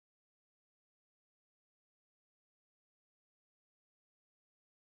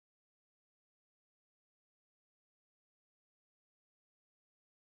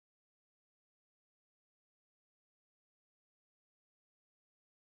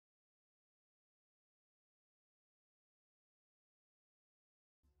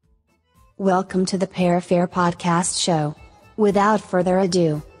Welcome to the Parafair Podcast Show. Without further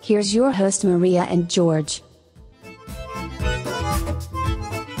ado, here's your host Maria and George.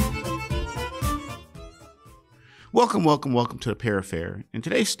 Welcome to the Parafair. In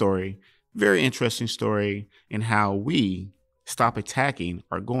today's story, very interesting story in how we stop attacking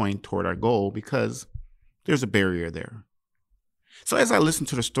or going toward our goal because there's a barrier there. So as I listen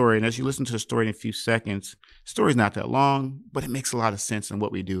to the story, and as you listen to the story in a few seconds, the story's not that long, but it makes a lot of sense in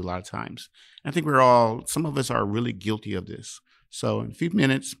what we do a lot of times. And I think some of us are really guilty of this. So in a few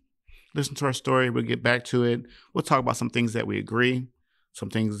minutes, listen to our story. We'll get back to it. We'll talk about some things that we agree, some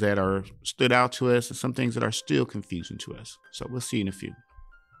things that are stood out to us, and some things that are still confusing to us. So we'll see you in a few.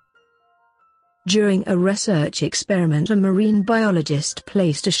 During a research experiment, a marine biologist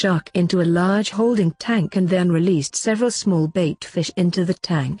placed a shark into a large holding tank and then released several small bait fish into the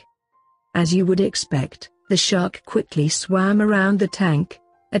tank. As you would expect, the shark quickly swam around the tank,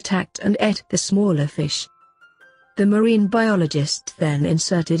 attacked and ate the smaller fish. The marine biologist then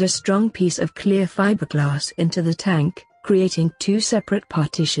inserted a strong piece of clear fiberglass into the tank, creating two separate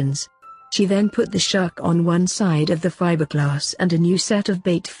partitions. She then put the shark on one side of the fiberglass and a new set of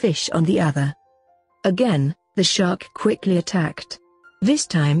bait fish on the other. Again, the shark quickly attacked. This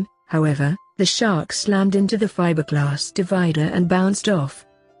time, however, the shark slammed into the fiberglass divider and bounced off.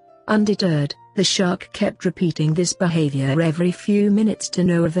 Undeterred, the shark kept repeating this behavior every few minutes to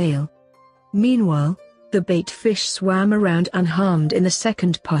no avail. Meanwhile, the bait fish swam around unharmed in the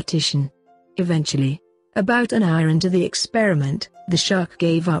second partition. Eventually, about an hour into the experiment, the shark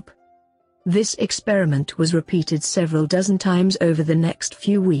gave up. This experiment was repeated several dozen times over the next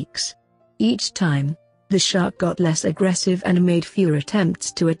few weeks. Each time, the shark got less aggressive and made fewer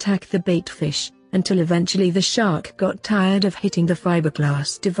attempts to attack the bait fish, until eventually the shark got tired of hitting the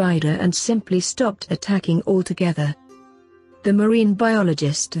fiberglass divider and simply stopped attacking altogether. The marine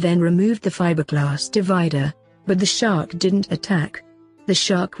biologist then removed the fiberglass divider, but the shark didn't attack. The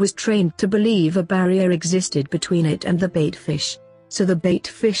shark was trained to believe a barrier existed between it and the bait fish, so the bait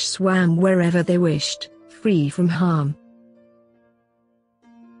fish swam wherever they wished, free from harm.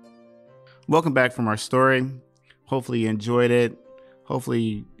 Welcome back from our story. Hopefully you enjoyed it.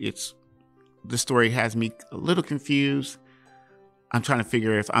 Hopefully the story has me a little confused. I'm trying to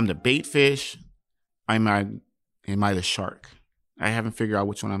figure if I'm the bait fish, am I the shark? I haven't figured out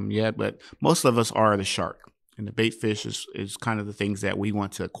which one I'm yet, but most of us are the shark. And the bait fish is kind of the things that we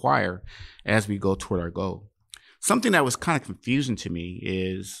want to acquire as we go toward our goal. Something that was kind of confusing to me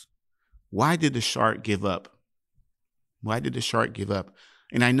is, why did the shark give up? Why did the shark give up?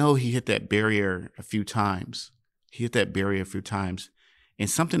 And I know he hit that barrier a few times. And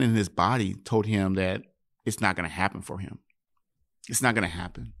something in his body told him that it's not going to happen for him. It's not going to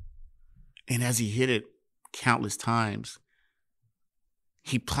happen. And as he hit it countless times,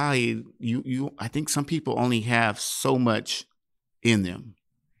 he probably, I think some people only have so much in them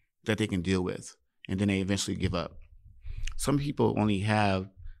that they can deal with, and then they eventually give up. Some people only have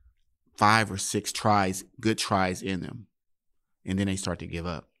 5 or 6 good tries in them, and then they start to give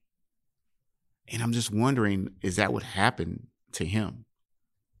up. And I'm just wondering, is that what happened to him?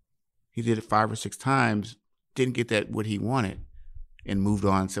 He did it 5 or 6 times, didn't get what he wanted, and moved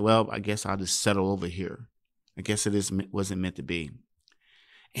on and said, well, I guess I'll just settle over here. I guess wasn't meant to be.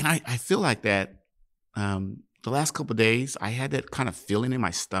 And I feel like that the last couple of days, I had that kind of feeling in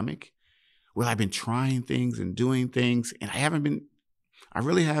my stomach where I've been trying things and doing things, and I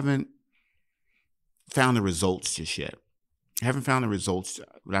really haven't found the results just yet. I haven't found the results that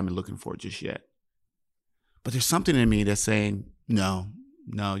I've been looking for just yet. But there's something in me that's saying, no,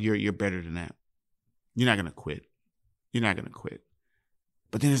 you're better than that. You're not going to quit.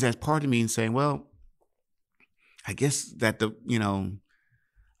 But then there's that part of me saying, well, I guess that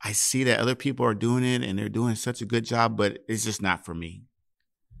I see that other people are doing it and they're doing such a good job, but it's just not for me.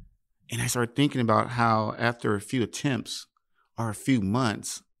 And I started thinking about how after a few attempts or a few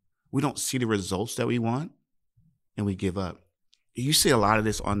months, we don't see the results that we want and we give up. You see a lot of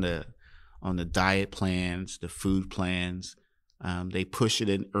this on the diet plans, the food plans. They push it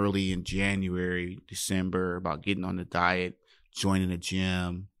in early in January, December about getting on the diet, joining the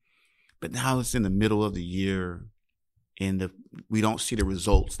gym. But now it's in the middle of the year and we don't see the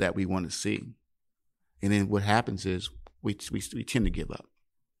results that we want to see. And then what happens is we tend to give up.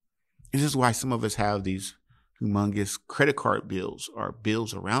 And this is why some of us have these humongous credit card bills or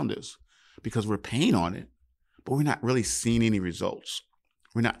bills around us, because we're paying on it, but we're not really seeing any results.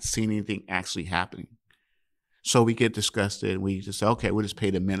 We're not seeing anything actually happening. So we get disgusted and we just say, okay, we'll just pay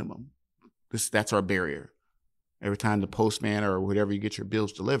the minimum. That's our barrier. Every time the postman or whatever you get your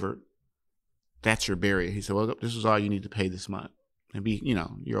bills delivered, that's your barrier. He said, well, this is all you need to pay this month. And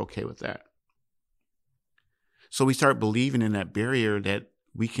you're okay with that. So we start believing in that barrier that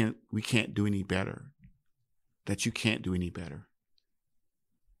we can't do any better, that you can't do any better.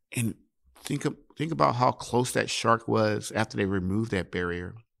 And think about how close that shark was after they removed that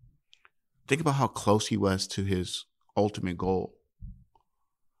barrier. Think about how close he was to his ultimate goal.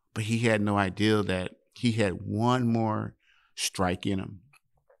 But he had no idea that he had one more strike in him,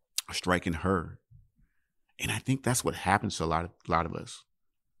 a strike in her. And I think that's what happens to a lot of us.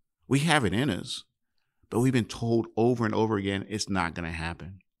 We have it in us, but we've been told over and over again, it's not going to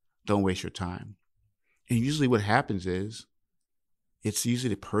happen. Don't waste your time. And usually what happens is, it's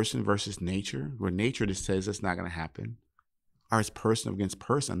usually the person versus nature, where nature just says it's not going to happen. Or it's person against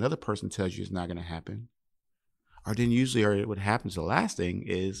person. Another person tells you it's not going to happen. Or then usually what happens, the last thing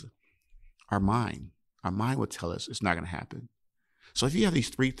is our mind. Our mind will tell us it's not going to happen. So if you have these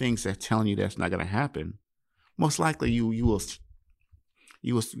three things that telling you that's not going to happen, most likely you'll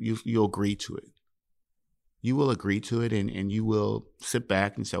agree to it. You will agree to it and you will sit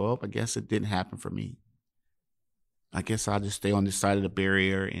back and say, well, I guess it didn't happen for me. I guess I'll just stay on this side of the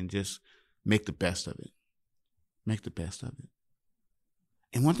barrier and just make the best of it. Make the best of it.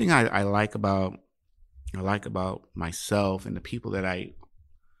 And one thing I like about myself and the people that I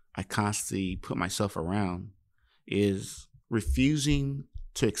constantly put myself around is refusing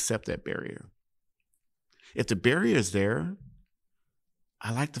to accept that barrier. If the barrier is there,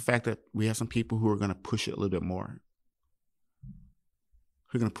 I like the fact that we have some people who are going to push it a little bit more.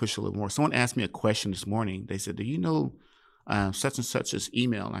 Who are going to push it a little more. Someone asked me a question this morning. They said, do you know such and such's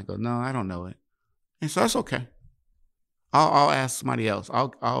email? And I go, no, I don't know it. And so that's okay. I'll ask somebody else.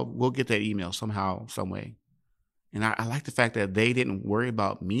 We'll get that email somehow, some way. And I like the fact that they didn't worry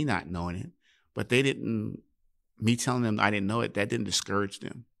about me not knowing it, but me telling them I didn't know it, that didn't discourage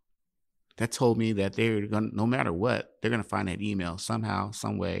them. That told me that they're going to, no matter what, they're going to find that email somehow,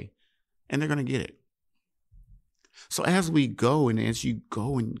 some way, and they're going to get it. So as we go and as you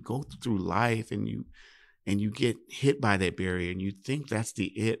go through life and you get hit by that barrier and you think that's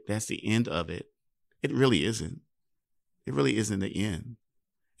the end of it, it really isn't. It really isn't the end.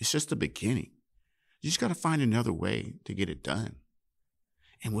 It's just the beginning. You just got to find another way to get it done.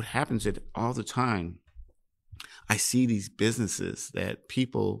 And what happens is all the time, I see these businesses that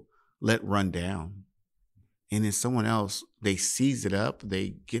people let run down. And then someone else, they seize it up,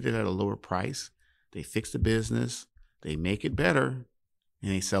 they get it at a lower price, they fix the business, they make it better,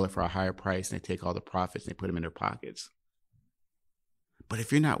 and they sell it for a higher price, and they take all the profits and they put them in their pockets. But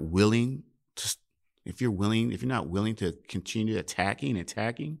if you're not willing to continue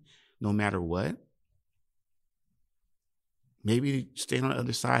attacking, no matter what, maybe staying on the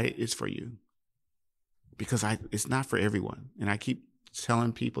other side is for you. Because it's not for everyone. And I keep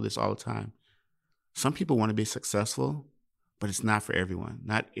telling people this all the time. Some people want to be successful, but it's not for everyone.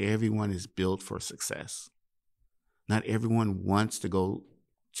 Not everyone is built for success. Not everyone wants to go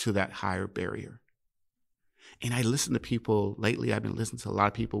to that higher barrier. And I listen to people lately. I've been listening to a lot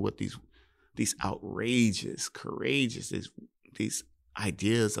of people with these outrageous, courageous, these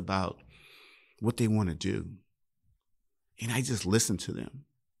ideas about what they want to do. And I just listen to them.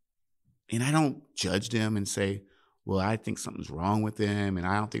 And I don't judge them and say, well, I think something's wrong with them and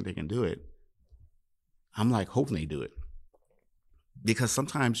I don't think they can do it. I'm like, hoping they do it. Because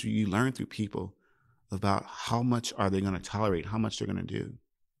sometimes you learn through people about how much are they going to tolerate, how much they're going to do.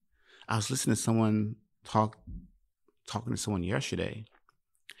 I was listening to someone talking to someone yesterday,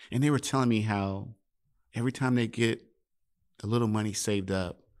 and they were telling me how every time they get a little money saved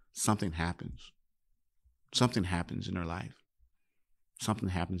up, something happens. Something happens in their life. Something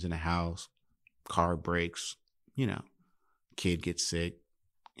happens in the house, car breaks, kid gets sick.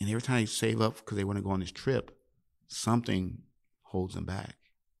 And every time they save up because they want to go on this trip, something holds them back.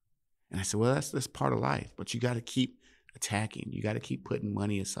 And I said, well, that's part of life, but you got to keep attacking. You got to keep putting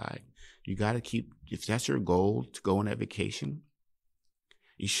money aside. You got to keep, if that's your goal to go on that vacation,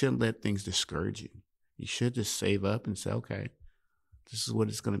 you shouldn't let things discourage you. You should just save up and say, okay, this is what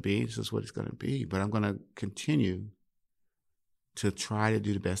it's going to be. This is what it's going to be. But I'm going to continue to try to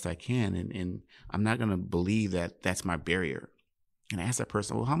do the best I can. And I'm not going to believe that that's my barrier. And I asked that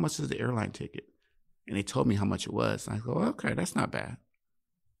person, well, how much is the airline ticket? And they told me how much it was. And I go, okay, that's not bad.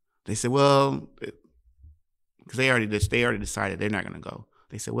 They said, well, because they already decided they're not going to go.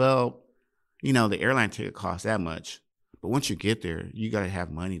 They said, well, the airline ticket costs that much. But once you get there, you got to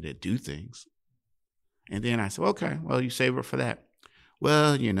have money to do things. And then I said, okay, well, you save up for that.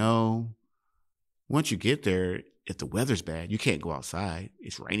 Well, once you get there, if the weather's bad, you can't go outside.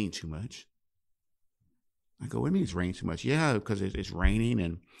 It's raining too much. I go, what do you mean it's raining too much? Yeah, because it's raining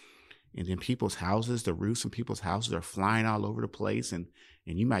and then people's houses, the roofs in people's houses are flying all over the place and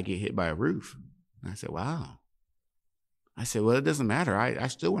you might get hit by a roof. And I said, wow. I said, well, it doesn't matter. I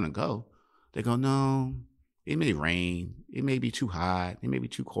still want to go. They go, no, it may rain. It may be too hot. It may be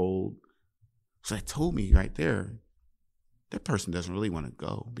too cold. So that told me right there, that person doesn't really want to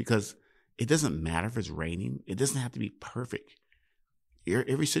go, because it doesn't matter if it's raining. It doesn't have to be perfect.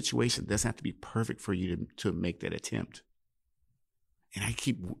 Every situation doesn't have to be perfect for you to make that attempt.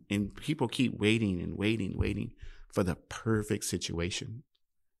 And people keep waiting and waiting for the perfect situation.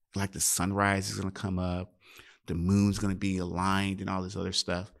 Like the sunrise is going to come up, the moon's going to be aligned and all this other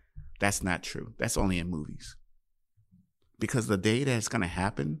stuff. That's not true. That's only in movies. Because the day that it's going to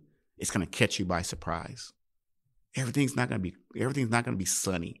happen, it's going to catch you by surprise. Everything's not going to be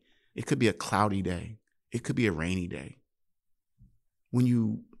sunny. It could be a cloudy day. It could be a rainy day. When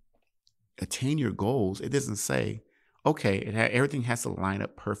you attain your goals, it doesn't say, okay, everything has to line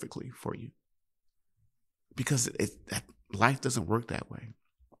up perfectly for you. Because life doesn't work that way.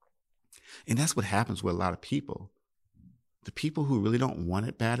 And that's what happens with a lot of people. The people who really don't want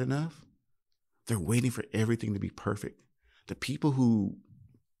it bad enough, they're waiting for everything to be perfect. The people who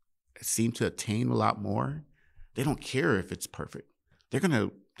seem to attain a lot more, they don't care if it's perfect. They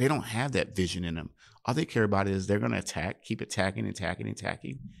don't have that vision in them. All they care about is they're going to attack, keep attacking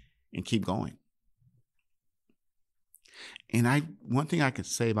and keep going. And one thing I could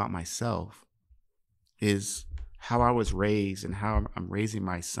say about myself is how I was raised and how I'm raising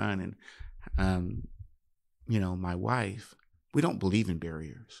my son and, my wife. We don't believe in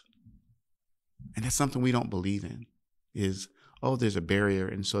barriers. And that's something we don't believe in is, oh, there's a barrier,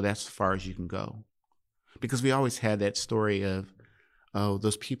 and so that's as far as you can go. Because we always had that story of, oh,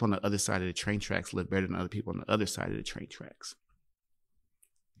 those people on the other side of the train tracks live better than other people on the other side of the train tracks.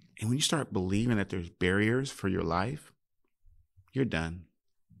 And when you start believing that there's barriers for your life, you're done.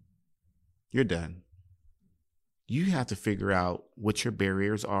 You're done. You have to figure out what your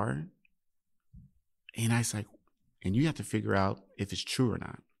barriers are. And you have to figure out if it's true or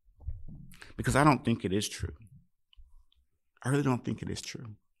not. Because I don't think it is true. I really don't think it is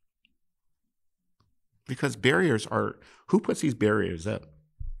true. Because who puts these barriers up?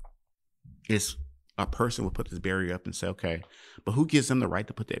 It's a person will put this barrier up and say, okay, but who gives them the right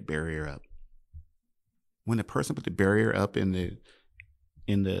to put that barrier up? When the person put the barrier up in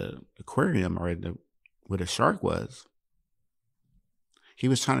the aquarium or where the shark was, he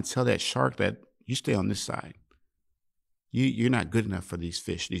was trying to tell that shark that you stay on this side. You're not good enough for these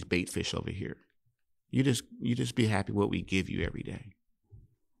fish, these bait fish over here. You just be happy what we give you every day.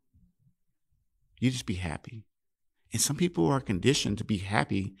 You just be happy. And some people are conditioned to be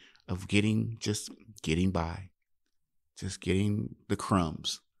happy of getting by, just getting the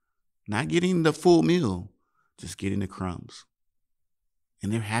crumbs, not getting the full meal, just getting the crumbs.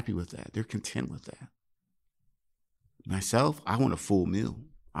 And they're happy with that. They're content with that. Myself, I want a full meal.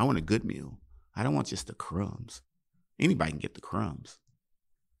 I want a good meal. I don't want just the crumbs. Anybody can get the crumbs.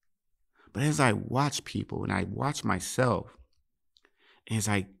 But as I watch people and I watch myself, as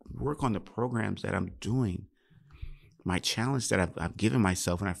I work on the programs that I'm doing, my challenge that I've given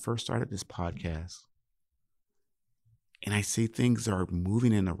myself when I first started this podcast, and I see things are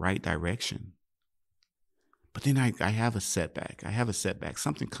moving in the right direction. But then I have a setback.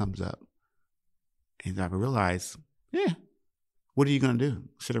 Something comes up. And I realize, what are you going to do?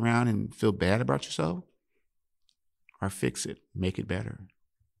 Sit around and feel bad about yourself? Or fix it, make it better?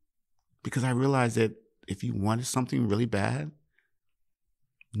 Because I realize that if you wanted something really bad,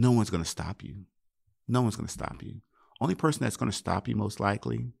 no one's going to stop you. No one's going to stop you. Only person that's going to stop you most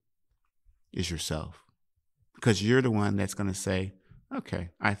likely is yourself. Because you're the one that's going to say,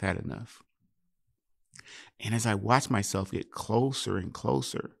 okay, I've had enough. And as I watch myself get closer and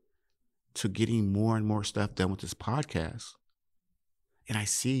closer to getting more and more stuff done with this podcast, and I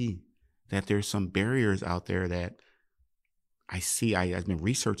see that there's some barriers out there that I see. I've been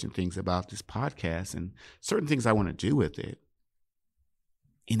researching things about this podcast and certain things I want to do with it.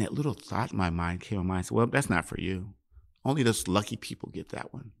 And that little thought in my mind came to mind, said, well, that's not for you. Only those lucky people get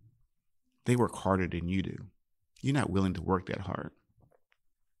that one. They work harder than you do. You're not willing to work that hard.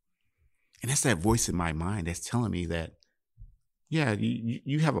 And that's that voice in my mind that's telling me that, yeah,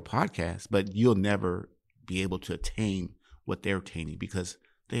 you have a podcast, but you'll never be able to attain what they're attaining because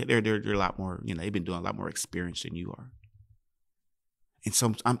they're a lot more, they've been doing a lot more experience than you are. And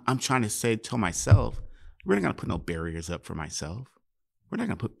so I'm trying to tell myself, we're not going to put no barriers up for myself. We're not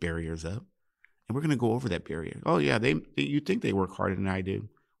going to put barriers up. And we're going to go over that barrier. Oh, yeah, you think they work harder than I do.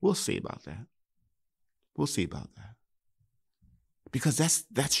 We'll see about that. We'll see about that. Because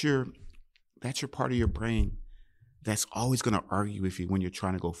that's your part of your brain that's always going to argue with you when you're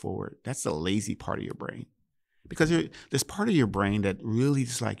trying to go forward. That's the lazy part of your brain. Because there's part of your brain that really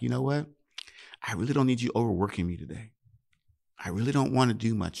is like, you know what? I really don't need you overworking me today. I really don't want to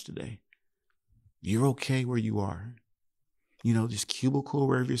do much today. You're okay where you are. This cubicle,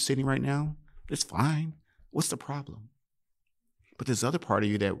 wherever you're sitting right now, it's fine. What's the problem? But there's other part of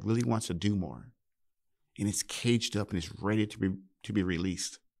you that really wants to do more. And it's caged up and it's ready to be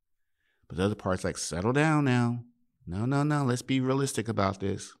released. But the other part's like, settle down now. No. Let's be realistic about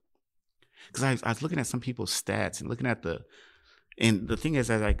this. Because I was looking at some people's stats and looking at and the thing is,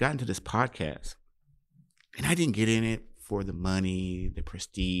 as I got into this podcast, and I didn't get in it for the money, the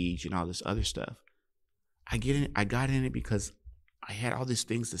prestige, and all this other stuff. I got in it because I had all these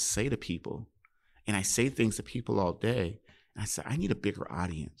things to say to people. And I say things to people all day. And I said, I need a bigger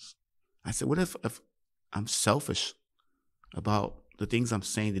audience. I said, what if I'm selfish about the things I'm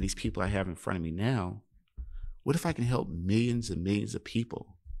saying to these people I have in front of me now? What if I can help millions and millions of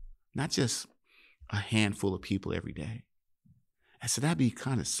people? Not just a handful of people every day. I said, that'd be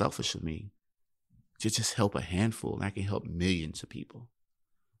kind of selfish of me to just help a handful, and I can help millions of people.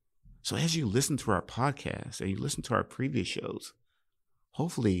 So as you listen to our podcast and you listen to our previous shows,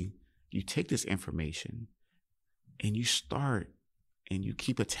 hopefully you take this information and you start and you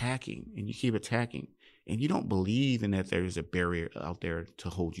keep attacking and you keep attacking, and you don't believe in that there is a barrier out there to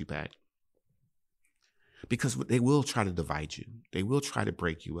hold you back. Because they will try to divide you. They will try to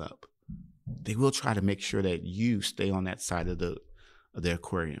break you up. They will try to make sure that you stay on that side of the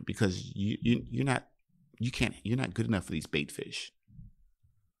aquarium, because you're not good enough for these bait fish.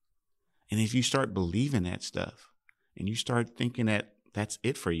 And if you start believing that stuff and you start thinking that that's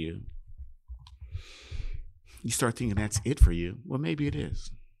it for you, well, maybe it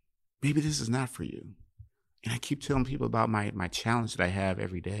is. Maybe this is not for you. And I keep telling people about my challenge that I have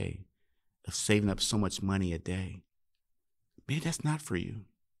every day of saving up so much money a day. Maybe that's not for you,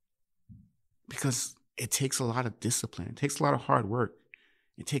 because it takes a lot of discipline. It takes a lot of hard work.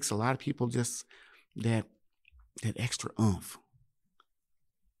 It takes a lot of people just that extra oomph.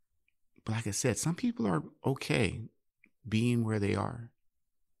 But like I said, some people are okay being where they are.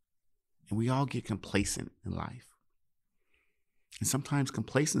 And we all get complacent in life. And sometimes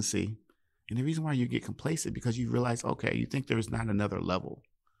complacency, and the reason why you get complacent, because you realize, okay, you think there's not another level.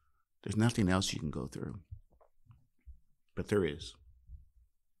 There's nothing else you can go through. But there is.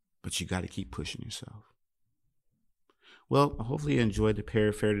 But you got to keep pushing yourself. Well, hopefully you enjoyed the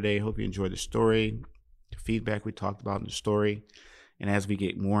Parafair today. I hope you enjoyed the story, the feedback we talked about in the story. And as we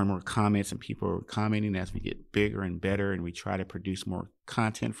get more and more comments and people are commenting, as we get bigger and better and we try to produce more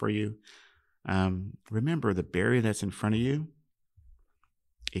content for you, remember the barrier that's in front of you,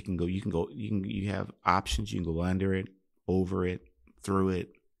 you have options. You can go under it, over it, through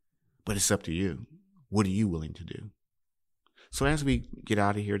it, but it's up to you. What are you willing to do? So as we get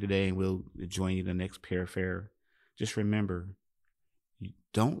out of here today, and we'll join you in the next Parafair, just remember, you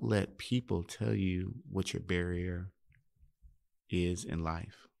don't let people tell you what your barrier is in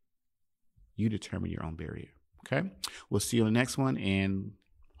life. You determine your own barrier. Okay? We'll see you on the next one, and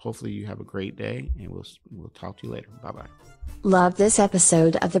hopefully you have a great day, and we'll talk to you later. Bye-bye. Love this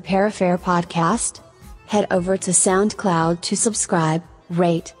episode of the Parafair podcast? Head over to SoundCloud to subscribe,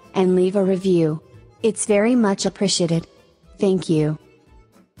 rate, and leave a review. It's very much appreciated. Thank you.